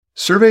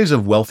Surveys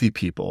of wealthy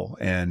people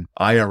and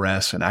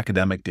IRS and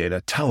academic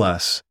data tell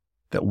us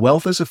that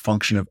wealth is a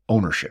function of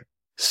ownership.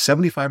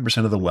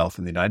 75% of the wealth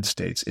in the United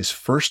States is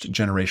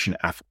first-generation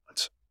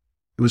affluence.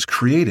 It was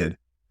created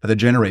by the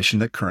generation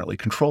that currently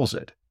controls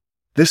it.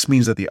 This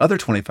means that the other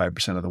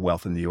 25% of the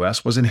wealth in the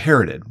U.S. was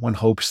inherited. One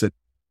hopes that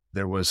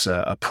there was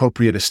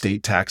appropriate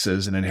estate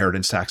taxes and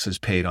inheritance taxes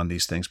paid on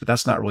these things, but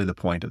that's not really the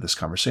point of this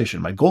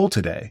conversation. My goal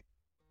today,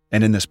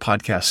 and in this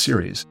podcast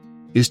series,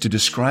 is to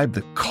describe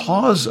the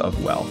cause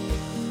of wealth.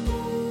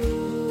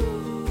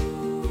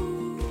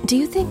 Do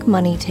you think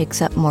money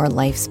takes up more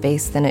life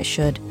space than it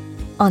should?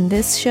 On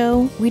this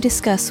show, we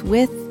discuss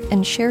with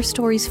and share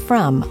stories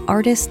from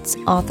artists,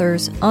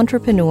 authors,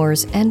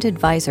 entrepreneurs, and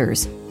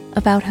advisors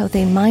about how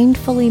they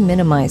mindfully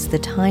minimize the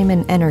time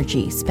and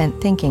energy spent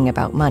thinking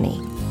about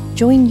money.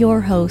 Join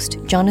your host,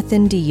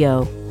 Jonathan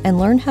Dio, and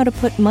learn how to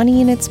put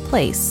money in its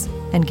place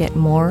and get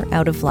more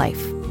out of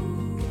life.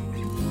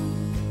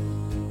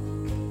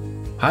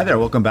 Hi there,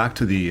 welcome back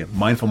to the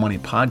Mindful Money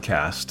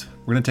Podcast.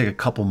 We're going to take a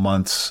couple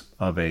months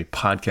of a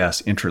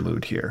podcast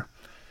interlude here.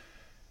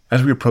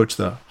 As we approach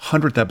the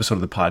 100th episode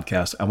of the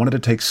podcast, I wanted to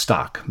take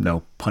stock,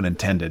 no pun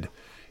intended,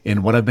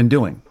 in what I've been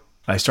doing.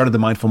 I started the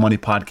Mindful Money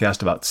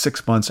Podcast about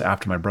 6 months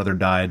after my brother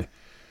died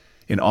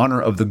in honor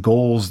of the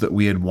goals that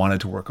we had wanted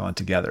to work on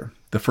together.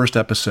 The first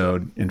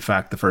episode, in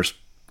fact, the first,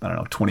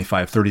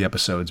 25, 30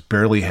 episodes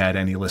barely had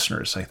any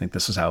listeners. I think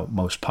this is how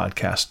most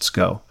podcasts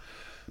go.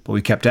 But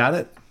we kept at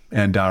it,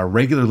 and our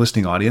regular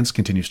listening audience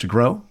continues to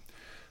grow.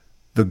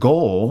 The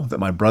goal that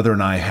my brother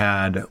and I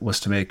had was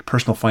to make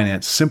personal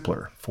finance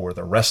simpler for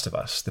the rest of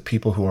us, the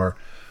people who are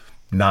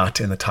not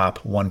in the top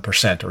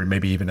 1%, or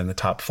maybe even in the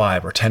top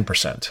 5 or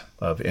 10%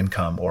 of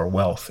income or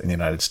wealth in the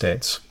United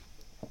States.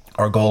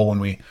 Our goal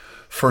when we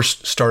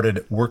first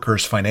started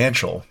Workers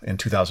Financial in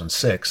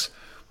 2006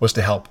 was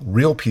to help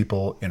real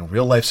people in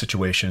real life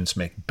situations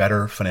make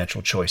better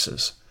financial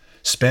choices,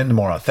 spend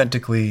more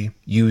authentically,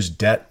 use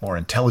debt more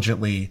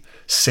intelligently,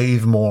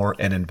 save more,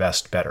 and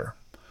invest better.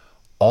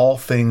 All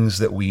things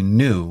that we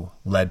knew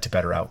led to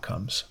better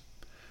outcomes.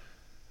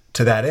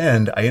 To that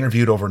end, I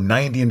interviewed over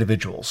 90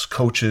 individuals,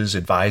 coaches,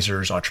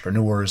 advisors,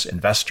 entrepreneurs,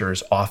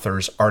 investors,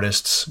 authors,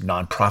 artists,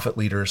 nonprofit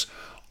leaders,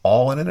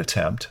 all in an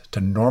attempt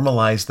to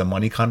normalize the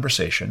money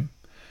conversation,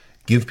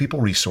 give people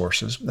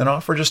resources, and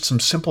offer just some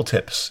simple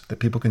tips that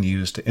people can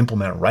use to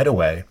implement right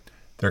away.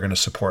 They're going to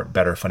support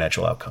better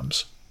financial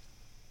outcomes.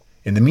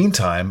 In the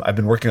meantime, I've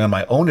been working on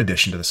my own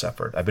addition to this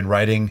effort. I've been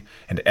writing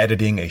and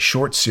editing a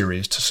short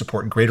series to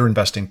support greater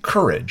investing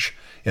courage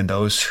in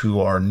those who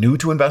are new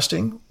to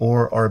investing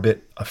or are a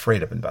bit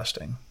afraid of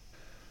investing.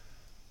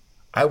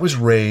 I was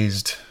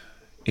raised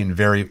in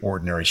very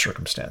ordinary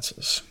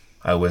circumstances.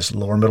 I was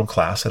lower middle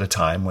class at a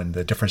time when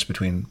the difference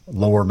between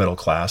lower middle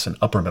class and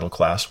upper middle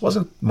class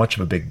wasn't much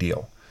of a big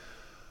deal.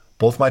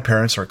 Both my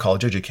parents are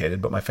college educated,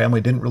 but my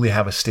family didn't really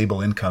have a stable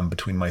income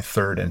between my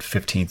 3rd and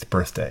 15th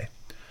birthday.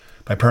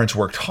 My parents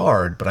worked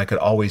hard, but I could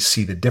always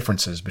see the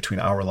differences between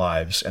our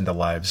lives and the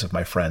lives of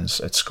my friends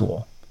at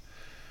school.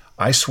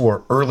 I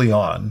swore early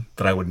on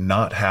that I would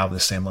not have the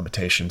same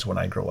limitations when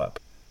I grow up.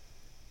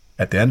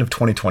 At the end of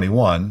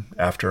 2021,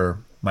 after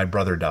my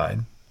brother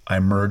died, I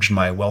merged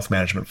my wealth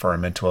management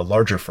firm into a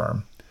larger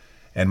firm,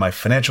 and my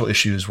financial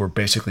issues were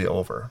basically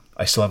over.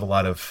 I still have a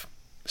lot of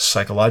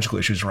psychological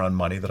issues around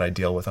money that I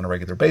deal with on a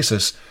regular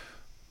basis,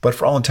 but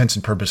for all intents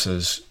and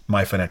purposes,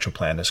 my financial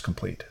plan is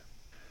complete.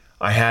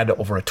 I had,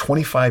 over a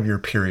 25-year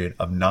period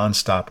of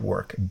nonstop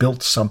work,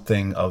 built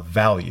something of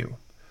value.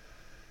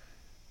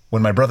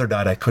 When my brother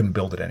died, I couldn't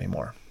build it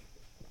anymore,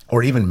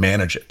 or even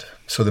manage it.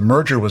 So the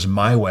merger was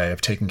my way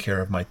of taking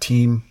care of my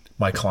team,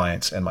 my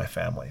clients, and my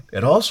family.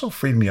 It also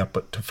freed me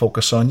up to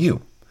focus on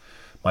you,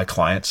 my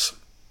clients,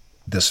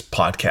 this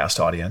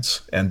podcast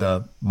audience, and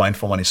the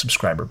Mindful Money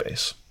subscriber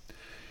base.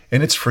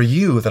 And it's for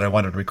you that I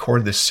wanted to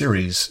record this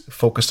series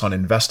focused on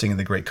investing in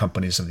the great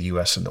companies of the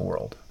U.S. and the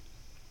world.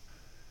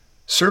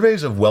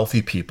 Surveys of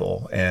wealthy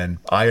people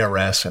and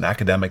IRS and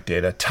academic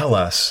data tell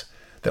us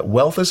that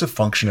wealth is a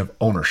function of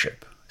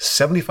ownership.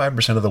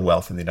 75% of the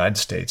wealth in the United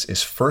States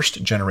is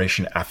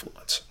first-generation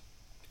affluence.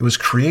 It was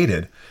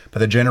created by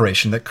the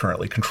generation that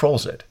currently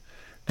controls it.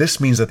 This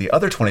means that the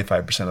other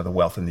 25% of the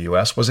wealth in the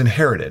U.S. was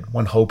inherited.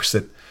 One hopes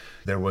that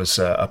there was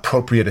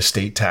appropriate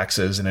estate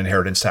taxes and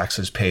inheritance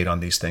taxes paid on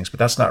these things, but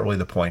that's not really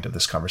the point of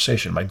this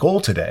conversation. My goal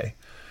today,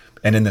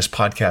 and in this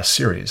podcast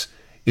series,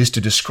 is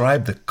to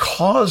describe the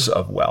cause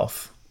of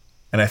wealth,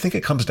 and I think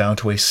it comes down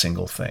to a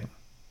single thing.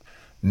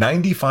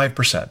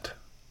 95%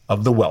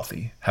 of the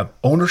wealthy have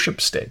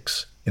ownership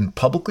stakes in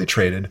publicly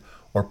traded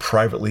or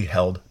privately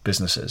held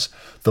businesses.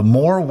 The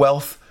more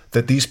wealth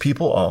that these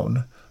people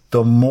own,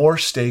 the more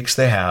stakes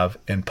they have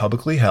in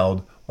publicly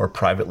held or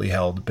privately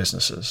held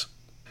businesses.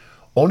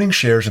 Owning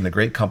shares in the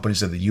great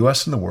companies of the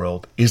U.S. and the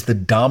world is the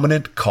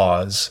dominant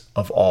cause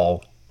of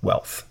all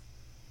wealth.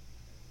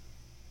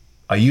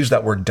 I use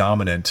that word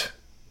dominant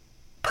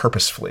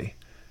purposefully.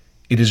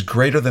 It is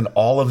greater than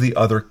all of the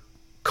other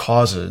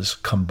causes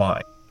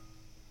combined.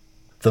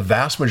 The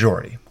vast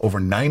majority, over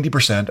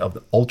 90% of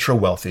the ultra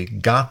wealthy,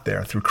 got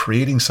there through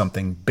creating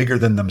something bigger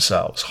than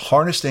themselves,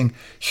 harnessing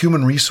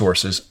human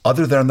resources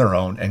other than their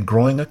own, and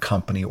growing a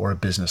company or a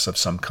business of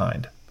some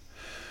kind.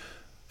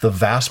 The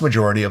vast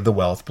majority of the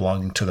wealth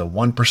belonging to the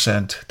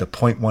 1%, the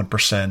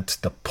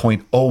 0.1%, the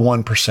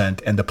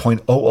 0.01%, and the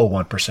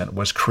 0.001%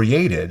 was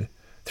created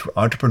through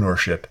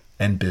entrepreneurship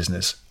and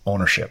business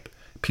ownership.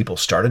 People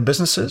started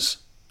businesses,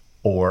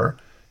 or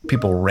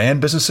people ran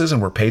businesses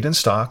and were paid in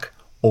stock,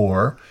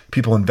 or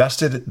people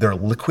invested their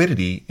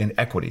liquidity in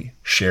equity,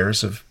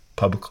 shares of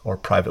public or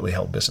privately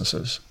held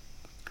businesses.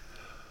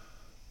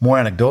 More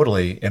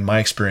anecdotally, in my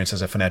experience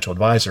as a financial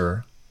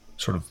advisor,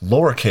 sort of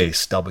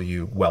lowercase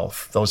w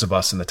wealth, those of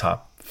us in the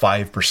top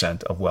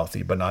 5% of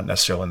wealthy, but not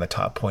necessarily in the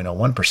top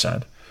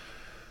 0.01%,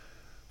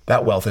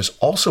 that wealth is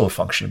also a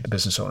function of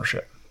business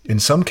ownership. In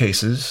some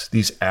cases,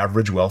 these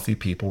average wealthy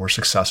people were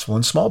successful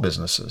in small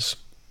businesses,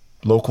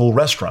 local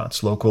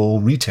restaurants, local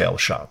retail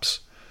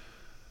shops.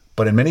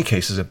 But in many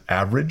cases of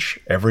average,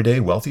 everyday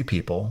wealthy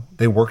people,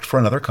 they worked for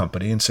another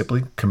company and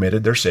simply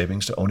committed their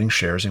savings to owning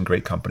shares in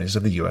great companies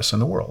of the US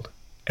and the world.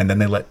 And then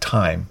they let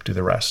time do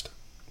the rest.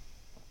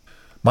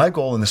 My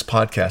goal in this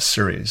podcast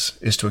series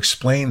is to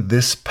explain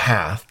this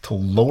path to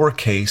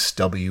lowercase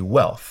w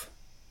wealth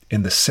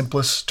in the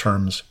simplest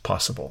terms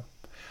possible.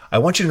 I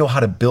want you to know how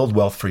to build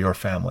wealth for your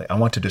family. I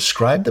want to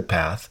describe the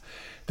path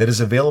that is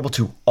available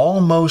to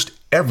almost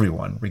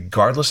everyone,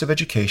 regardless of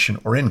education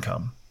or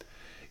income.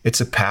 It's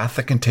a path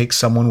that can take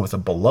someone with a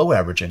below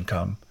average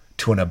income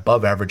to an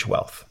above average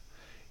wealth.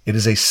 It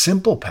is a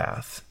simple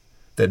path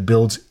that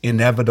builds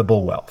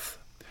inevitable wealth.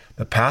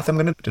 The path I'm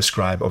going to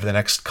describe over the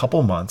next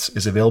couple months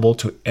is available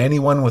to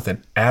anyone with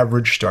an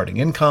average starting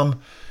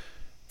income,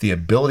 the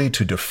ability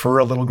to defer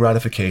a little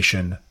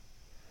gratification,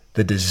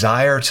 the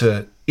desire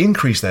to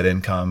increase that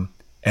income,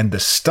 and the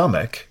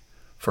stomach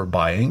for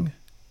buying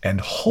and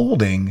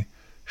holding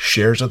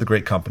shares of the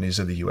great companies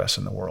of the US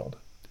and the world.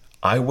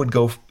 I would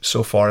go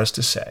so far as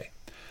to say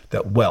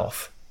that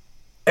wealth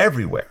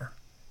everywhere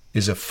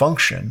is a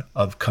function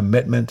of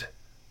commitment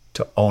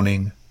to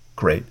owning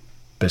great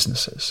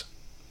businesses.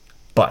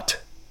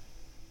 But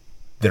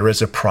there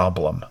is a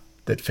problem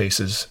that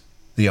faces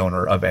the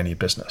owner of any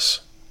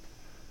business.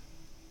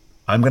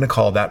 I'm going to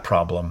call that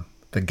problem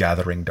the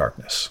gathering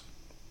darkness.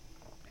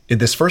 In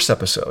this first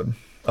episode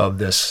of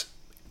this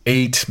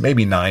 8,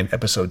 maybe 9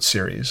 episode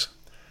series,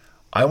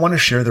 I want to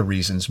share the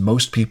reasons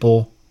most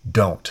people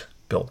don't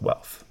build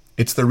wealth.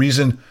 It's the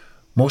reason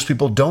most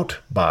people don't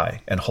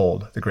buy and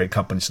hold the great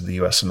companies of the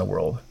US and the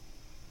world,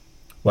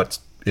 what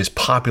is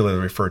popularly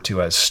referred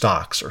to as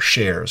stocks or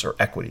shares or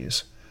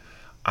equities.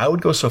 I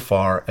would go so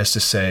far as to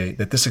say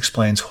that this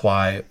explains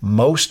why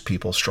most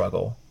people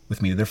struggle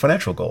with meeting their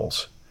financial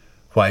goals,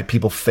 why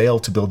people fail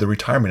to build the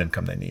retirement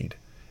income they need,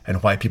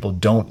 and why people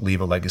don't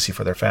leave a legacy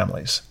for their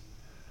families.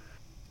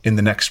 In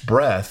the next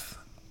breath,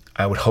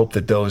 I would hope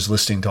that those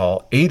listening to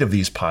all 8 of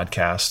these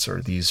podcasts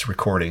or these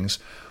recordings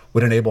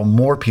would enable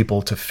more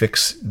people to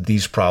fix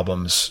these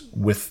problems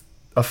with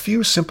a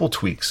few simple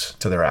tweaks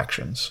to their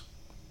actions.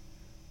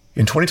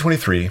 In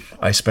 2023,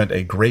 I spent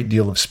a great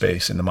deal of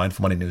space in the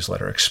Mindful Money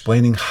newsletter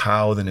explaining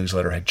how the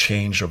newsletter had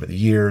changed over the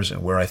years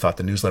and where I thought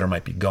the newsletter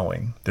might be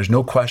going. There's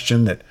no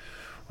question that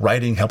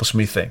writing helps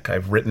me think.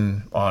 I've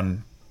written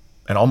on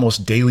an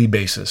almost daily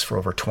basis for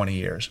over 20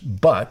 years,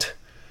 but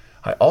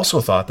I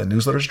also thought the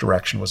newsletter's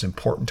direction was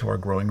important to our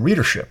growing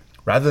readership,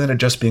 rather than it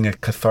just being a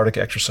cathartic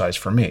exercise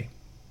for me.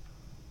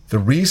 The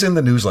reason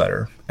the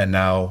newsletter and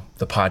now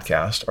the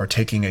podcast are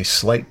taking a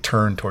slight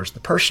turn towards the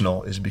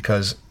personal is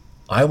because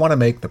I want to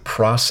make the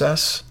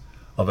process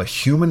of a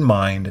human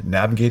mind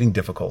navigating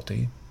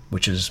difficulty,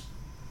 which is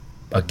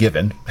a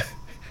given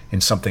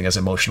in something as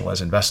emotional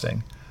as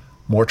investing,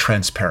 more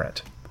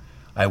transparent.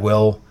 I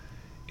will,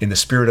 in the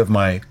spirit of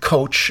my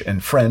coach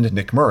and friend,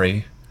 Nick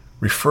Murray,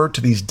 refer to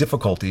these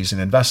difficulties in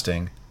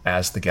investing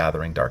as the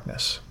gathering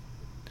darkness.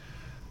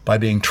 By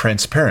being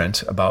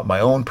transparent about my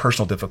own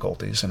personal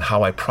difficulties and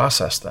how I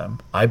process them,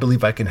 I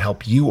believe I can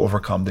help you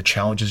overcome the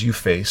challenges you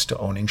face to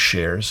owning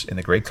shares in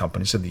the great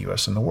companies of the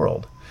US and the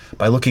world.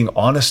 By looking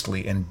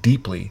honestly and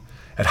deeply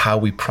at how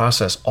we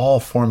process all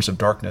forms of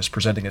darkness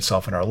presenting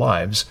itself in our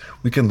lives,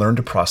 we can learn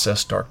to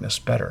process darkness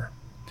better.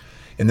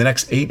 In the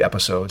next 8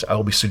 episodes, I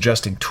will be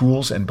suggesting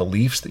tools and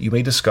beliefs that you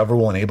may discover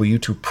will enable you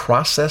to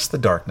process the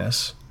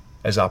darkness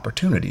as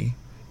opportunity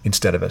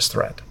instead of as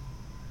threat.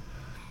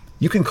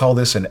 You can call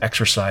this an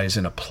exercise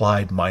in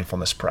applied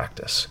mindfulness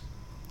practice.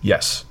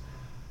 Yes,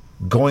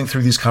 going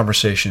through these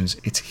conversations,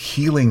 it's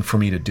healing for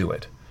me to do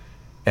it.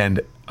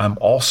 And I'm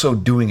also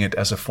doing it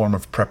as a form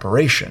of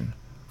preparation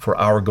for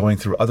our going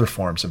through other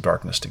forms of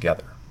darkness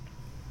together.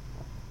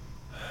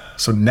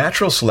 So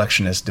natural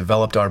selection has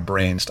developed our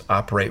brains to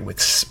operate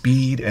with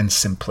speed and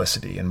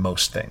simplicity in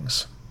most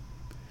things.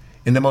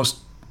 In the most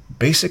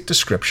basic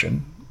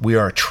description, we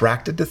are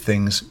attracted to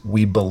things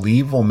we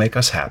believe will make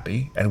us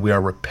happy, and we are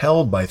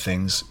repelled by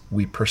things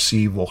we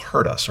perceive will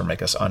hurt us or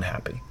make us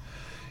unhappy.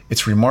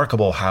 It's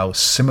remarkable how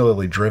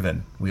similarly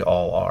driven we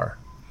all are.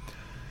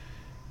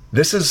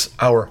 This is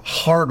our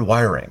hard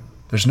wiring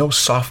There's no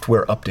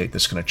software update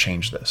that's going to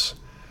change this.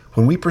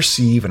 When we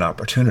perceive an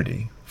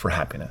opportunity for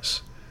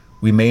happiness,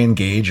 we may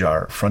engage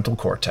our frontal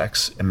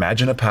cortex,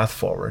 imagine a path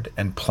forward,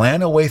 and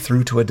plan a way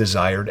through to a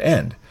desired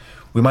end.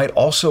 We might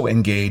also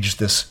engage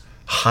this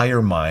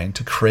higher mind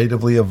to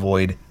creatively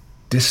avoid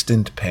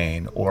distant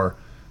pain or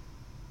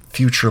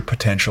future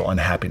potential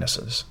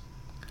unhappinesses.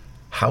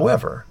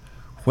 However,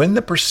 when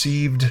the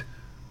perceived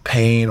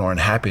pain or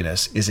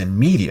unhappiness is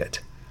immediate,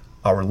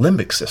 our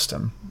limbic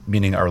system,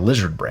 meaning our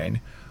lizard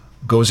brain,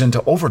 goes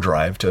into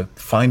overdrive to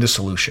find a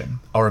solution.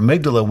 Our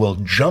amygdala will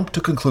jump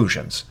to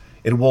conclusions.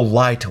 It will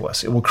lie to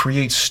us. It will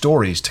create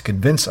stories to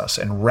convince us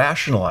and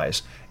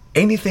rationalize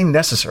anything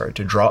necessary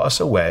to draw us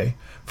away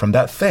from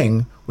that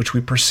thing which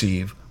we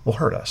perceive will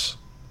hurt us.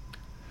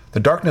 The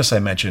darkness I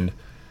mentioned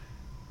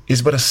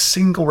is but a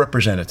single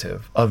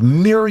representative of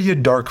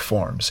myriad dark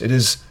forms. It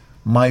is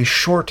my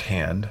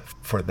shorthand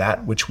for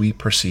that which we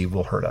perceive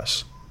will hurt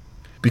us.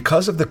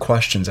 Because of the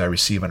questions I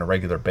receive on a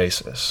regular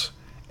basis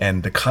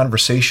and the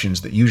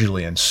conversations that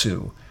usually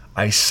ensue,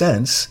 I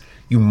sense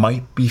you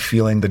might be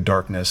feeling the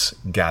darkness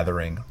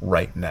gathering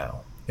right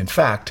now. In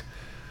fact,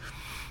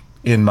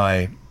 in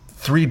my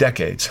 3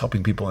 decades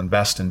helping people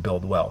invest and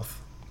build wealth,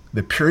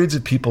 the periods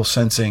of people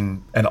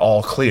sensing an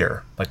all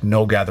clear, like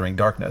no gathering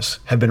darkness,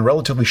 have been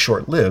relatively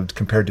short-lived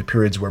compared to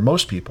periods where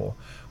most people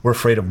were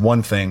afraid of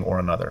one thing or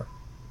another.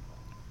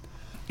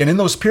 And in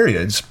those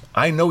periods,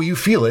 I know you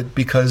feel it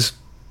because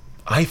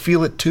I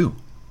feel it too.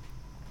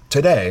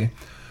 Today,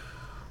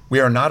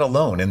 we are not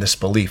alone in this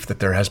belief that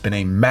there has been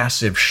a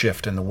massive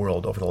shift in the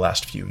world over the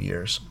last few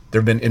years. There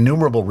have been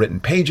innumerable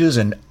written pages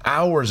and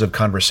hours of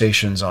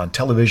conversations on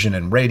television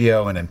and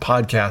radio and in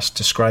podcasts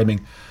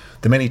describing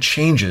the many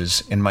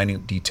changes in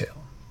minute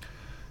detail.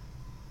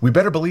 We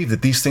better believe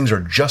that these things are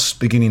just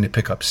beginning to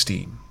pick up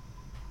steam.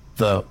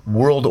 The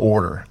world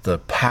order, the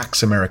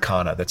Pax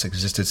Americana that's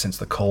existed since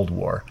the Cold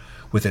War,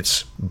 with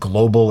its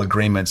global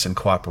agreements and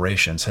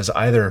cooperations, has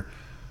either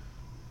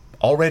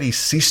already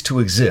ceased to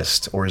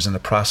exist or is in the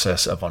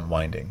process of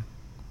unwinding.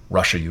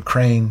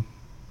 Russia-Ukraine,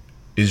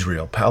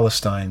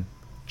 Israel-Palestine,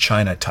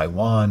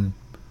 China-Taiwan.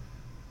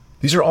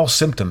 These are all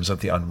symptoms of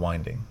the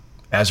unwinding,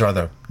 as are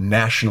the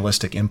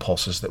nationalistic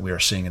impulses that we are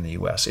seeing in the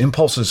U.S.,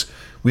 impulses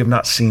we have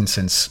not seen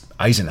since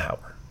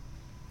Eisenhower.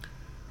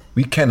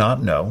 We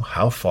cannot know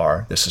how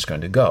far this is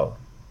going to go.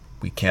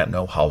 We can't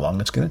know how long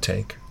it's going to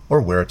take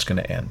or where it's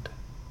going to end.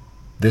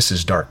 This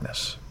is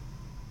darkness.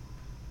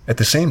 At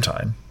the same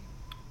time,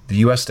 the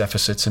U.S.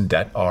 deficits and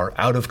debt are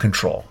out of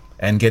control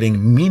and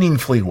getting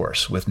meaningfully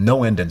worse with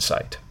no end in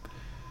sight.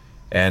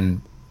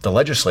 And the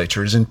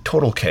legislature is in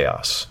total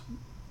chaos.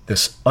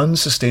 This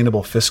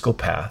unsustainable fiscal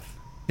path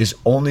is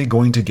only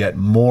going to get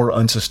more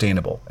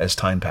unsustainable as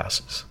time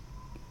passes.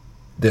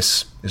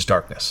 This is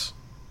darkness.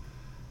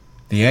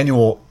 The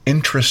annual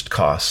interest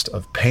cost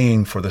of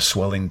paying for the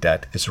swelling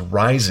debt is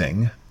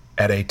rising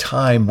at a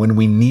time when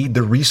we need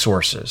the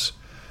resources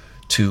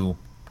to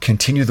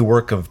continue the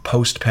work of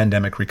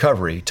post-pandemic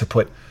recovery, to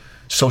put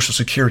Social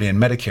Security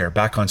and Medicare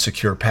back on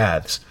secure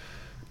paths,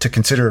 to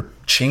consider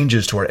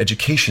changes to our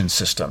education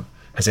system.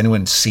 Has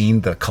anyone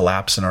seen the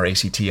collapse in our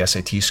ACT,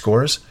 SAT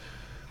scores?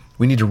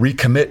 We need to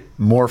recommit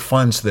more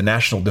funds to the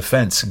national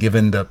defense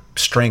given the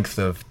strength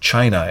of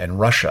China and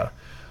Russia.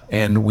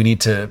 And we need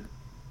to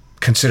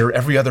consider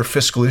every other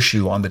fiscal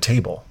issue on the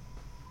table.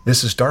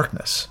 This is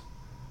darkness.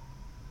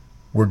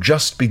 We're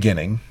just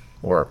beginning,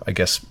 or I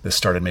guess this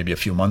started maybe a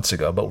few months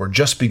ago, but we're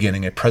just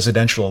beginning a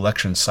presidential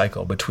election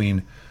cycle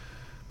between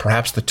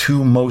perhaps the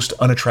 2 most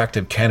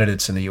unattractive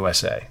candidates in the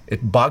USA.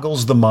 It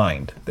boggles the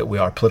mind that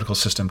our political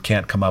system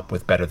can't come up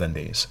with better than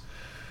these.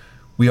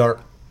 We are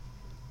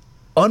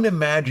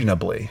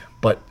unimaginably,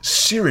 but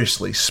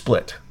seriously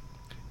split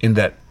in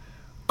that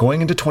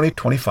going into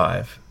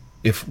 2025,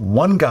 if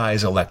one guy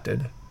is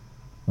elected,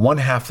 one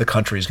half the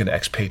country is going to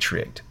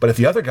expatriate. But if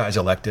the other guy's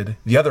elected,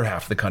 the other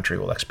half of the country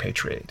will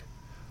expatriate.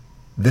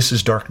 This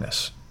is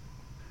darkness.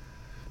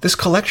 This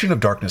collection of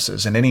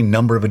darknesses and any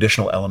number of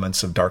additional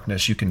elements of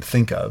darkness you can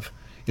think of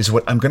is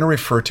what I'm going to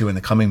refer to in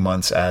the coming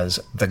months as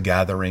the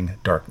gathering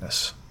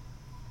darkness.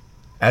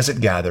 As it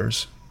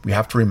gathers, we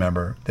have to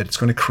remember that it's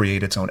going to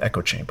create its own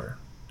echo chamber.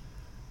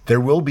 There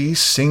will be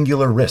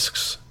singular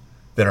risks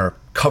that are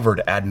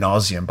covered ad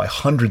nauseum by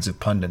hundreds of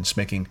pundits,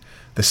 making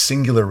the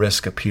singular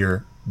risk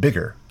appear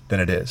bigger than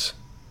it is.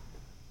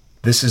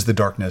 This is the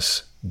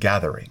darkness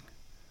gathering.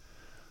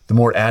 The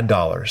more ad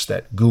dollars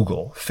that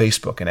Google,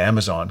 Facebook, and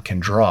Amazon can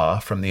draw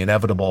from the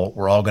inevitable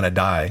 "we're all going to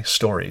die"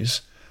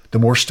 stories, the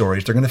more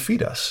stories they're going to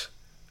feed us.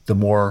 The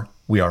more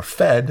we are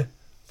fed,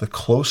 the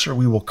closer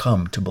we will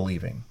come to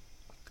believing.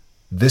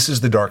 This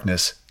is the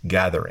darkness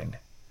gathering.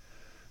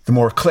 The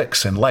more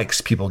clicks and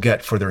likes people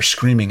get for their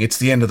screaming, "It's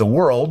the end of the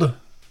world,"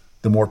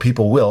 the more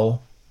people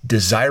will,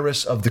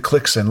 desirous of the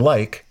clicks and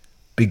like,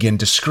 begin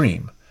to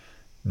scream.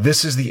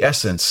 This is the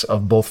essence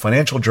of both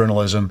financial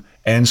journalism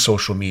and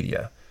social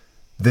media.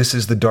 This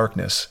is the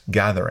darkness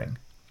gathering.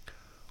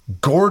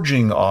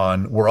 Gorging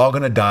on "we're all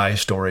going to die"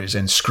 stories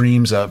and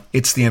screams of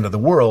 "it's the end of the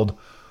world"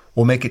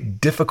 will make it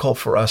difficult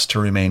for us to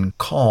remain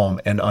calm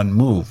and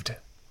unmoved.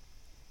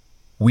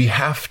 We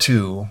have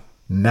to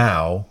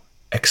now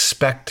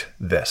expect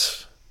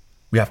this.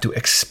 We have to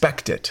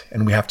expect it,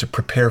 and we have to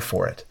prepare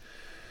for it.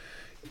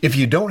 If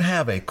you don't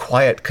have a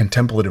quiet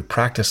contemplative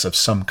practice of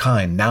some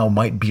kind, now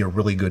might be a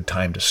really good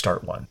time to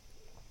start one.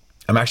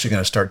 I'm actually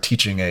going to start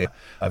teaching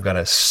I've got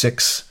a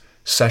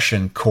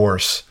 6-session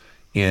course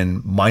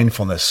in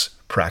mindfulness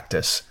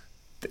practice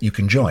that you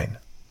can join.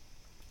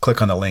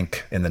 Click on the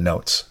link in the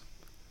notes.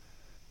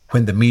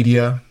 When the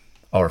media,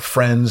 our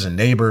friends and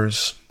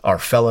neighbors, our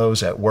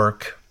fellows at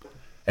work,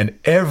 and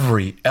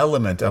every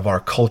element of our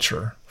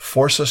culture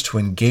force us to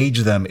engage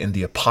them in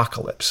the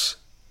apocalypse,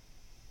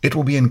 it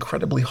will be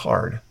incredibly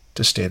hard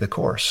to stay the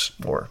course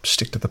or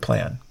stick to the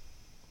plan.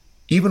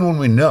 Even when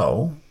we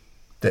know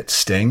that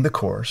staying the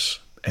course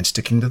and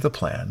sticking to the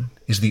plan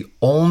is the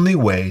only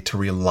way to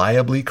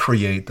reliably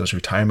create those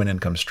retirement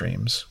income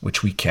streams,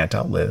 which we can't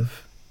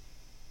outlive,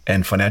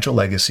 and financial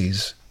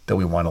legacies that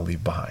we want to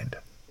leave behind.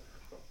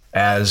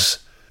 As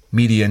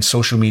media and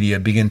social media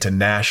begin to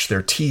gnash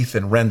their teeth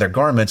and rend their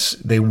garments,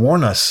 they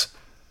warn us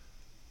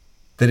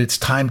that it's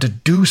time to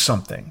do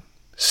something.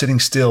 Sitting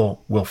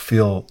still will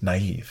feel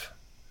naive.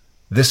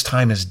 This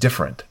time is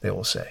different, they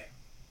will say.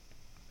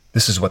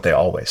 This is what they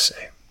always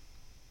say.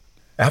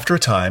 After a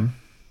time,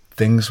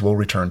 things will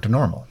return to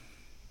normal,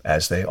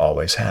 as they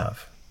always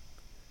have.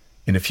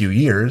 In a few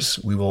years,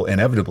 we will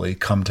inevitably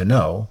come to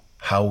know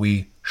how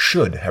we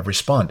should have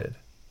responded.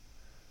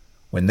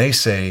 When they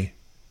say,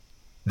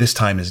 this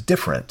time is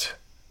different,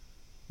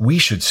 we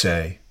should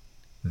say,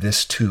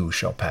 this too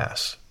shall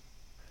pass.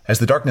 As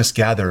the darkness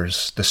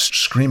gathers, the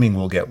screaming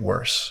will get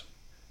worse.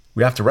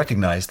 We have to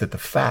recognize that the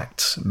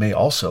facts may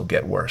also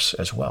get worse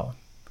as well,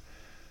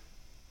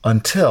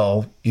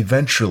 until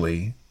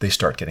eventually they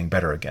start getting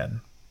better again.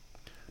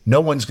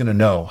 No one's going to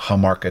know how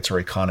markets or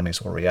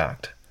economies will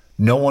react.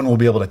 No one will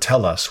be able to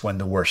tell us when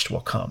the worst will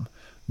come.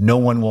 No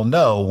one will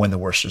know when the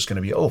worst is going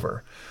to be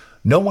over.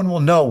 No one will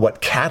know what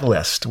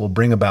catalyst will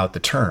bring about the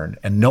turn,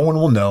 and no one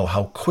will know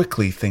how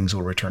quickly things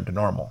will return to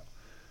normal.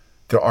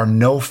 There are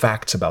no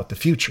facts about the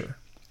future.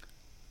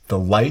 The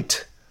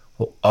light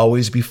will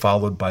always be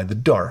followed by the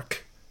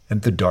dark,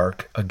 and the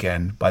dark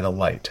again by the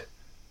light.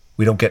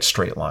 We don't get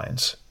straight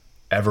lines.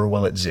 Ever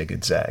will it zig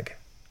and zag.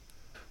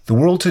 The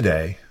world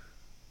today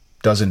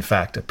does in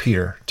fact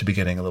appear to be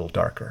getting a little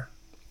darker.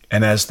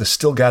 And as the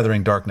still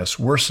gathering darkness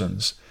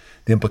worsens,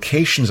 the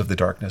implications of the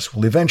darkness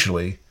will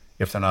eventually,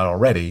 if they're not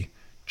already,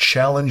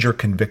 challenge your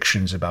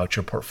convictions about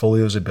your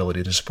portfolio's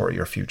ability to support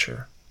your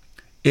future.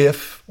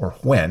 If or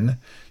when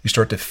you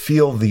start to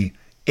feel the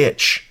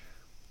itch,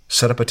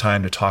 set up a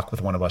time to talk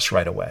with one of us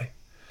right away.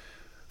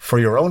 For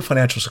your own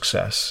financial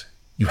success,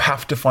 you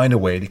have to find a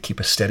way to keep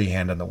a steady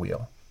hand on the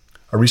wheel.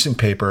 A recent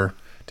paper,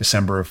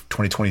 December of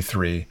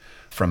 2023,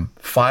 from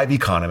 5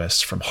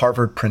 economists from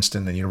Harvard, Princeton,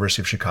 and the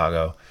University of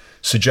Chicago,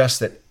 suggests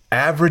that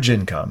average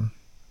income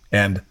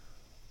and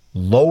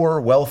lower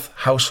wealth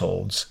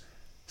households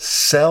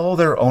sell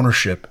their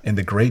ownership in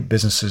the great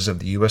businesses of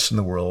the U.S. and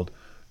the world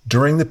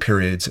during the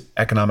periods of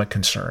economic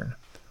concern,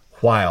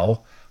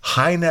 while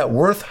high net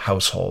worth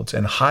households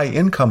and high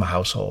income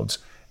households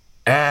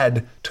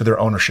add to their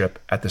ownership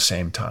at the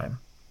same time.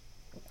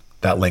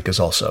 That link is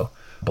also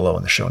below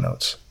in the show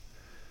notes.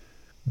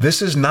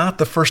 This is not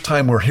the first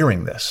time we're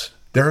hearing this.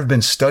 There have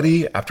been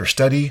study after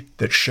study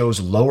that shows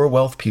lower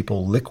wealth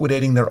people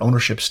liquidating their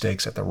ownership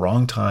stakes at the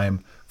wrong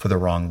time for the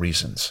wrong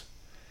reasons.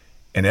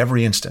 In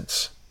every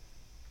instance,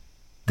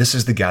 this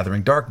is the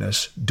gathering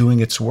darkness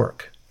doing its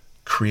work,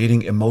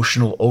 creating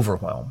emotional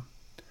overwhelm.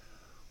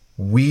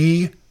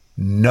 We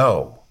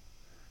know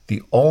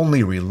the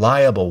only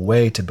reliable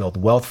way to build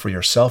wealth for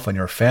yourself and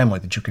your family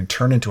that you can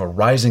turn into a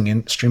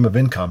rising stream of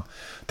income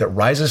that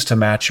rises to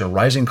match your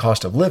rising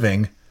cost of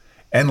living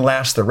and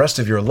lasts the rest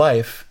of your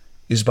life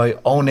is by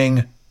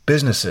owning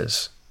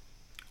businesses,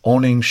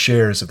 owning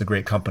shares of the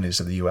great companies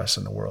of the U.S.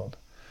 and the world.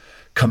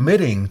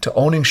 Committing to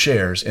owning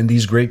shares in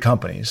these great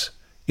companies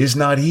is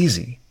not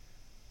easy,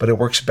 but it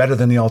works better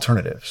than the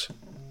alternatives.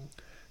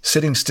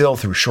 Sitting still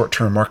through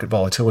short-term market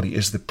volatility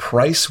is the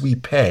price we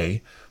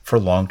pay for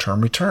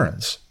long-term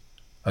returns.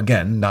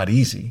 Again, not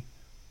easy,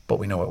 but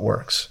we know it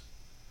works.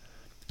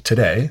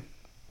 Today,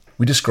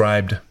 we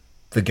described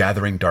the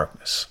gathering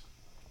darkness.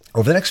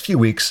 Over the next few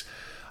weeks,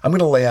 I'm going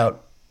to lay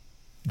out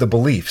the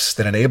beliefs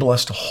that enable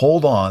us to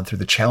hold on through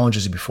the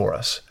challenges before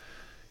us.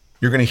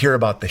 You're going to hear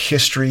about the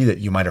history that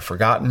you might have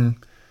forgotten,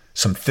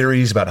 some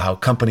theories about how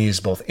companies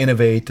both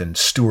innovate and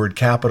steward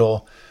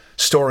capital,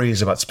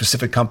 stories about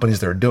specific companies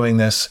that are doing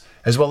this,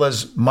 as well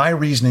as my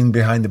reasoning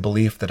behind the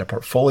belief that a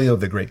portfolio of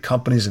the great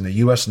companies in the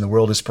U.S. and the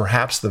world is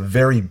perhaps the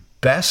very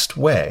best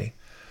way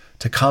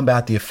to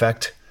combat the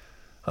effect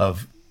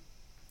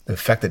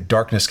that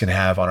darkness can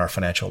have on our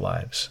financial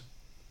lives.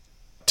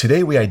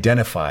 Today, we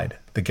identified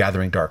the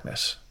gathering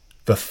darkness,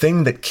 the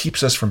thing that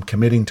keeps us from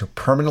committing to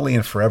permanently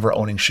and forever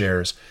owning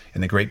shares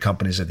in the great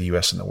companies of the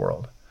U.S. and the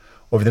world.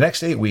 Over the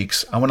next 8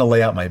 weeks, I want to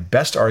lay out my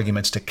best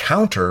arguments to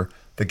counter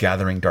the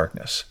gathering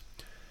darkness.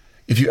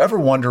 If you ever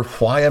wonder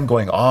why I'm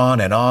going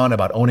on and on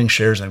about owning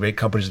shares in great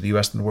companies of the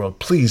US and the world,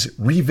 please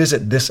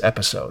revisit this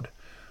episode.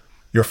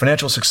 Your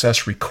financial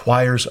success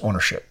requires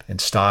ownership in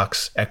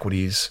stocks,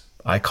 equities.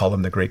 I call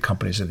them the great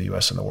companies of the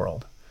US and the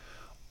world.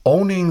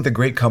 Owning the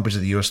great companies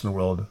of the US and the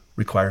world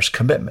requires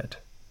commitment.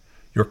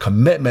 Your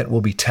commitment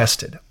will be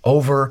tested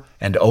over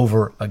and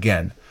over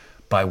again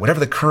by whatever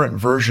the current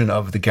version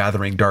of the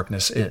gathering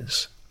darkness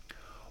is.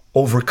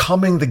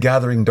 Overcoming the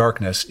gathering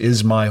darkness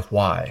is my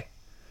why.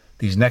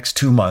 These next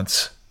 2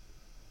 months,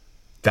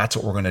 that's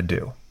what we're going to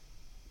do.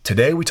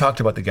 Today, we talked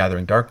about the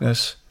gathering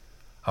darkness.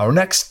 Our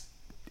next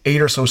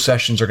 8 or so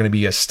sessions are going to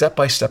be a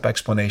step-by-step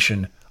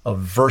explanation of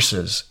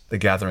versus the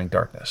gathering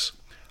darkness.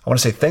 I want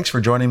to say thanks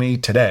for joining me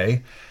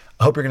today.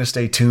 I hope you're going to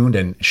stay tuned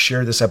and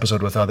share this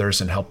episode with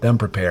others and help them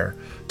prepare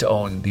to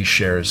own these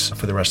shares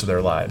for the rest of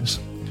their lives.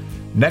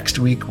 Next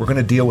week, we're going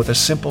to deal with a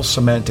simple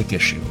semantic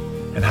issue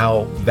and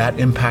how that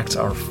impacts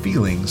our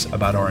feelings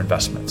about our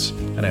investments.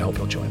 And I hope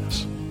you'll join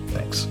us.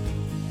 Thanks.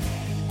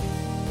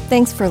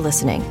 Thanks for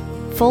listening.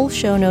 Full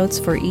show notes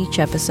for each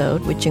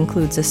episode, which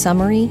includes a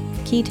summary,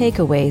 key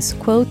takeaways,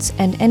 quotes,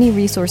 and any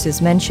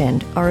resources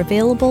mentioned, are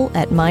available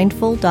at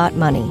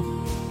mindful.money.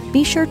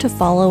 Be sure to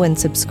follow and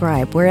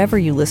subscribe wherever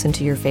you listen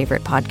to your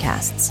favorite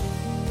podcasts.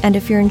 And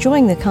if you're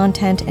enjoying the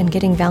content and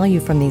getting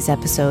value from these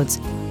episodes,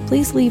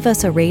 please leave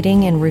us a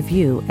rating and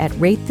review at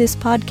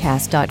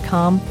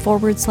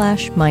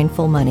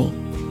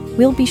ratethispodcast.com/mindfulmoney.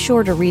 We'll be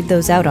sure to read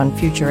those out on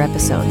future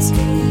episodes.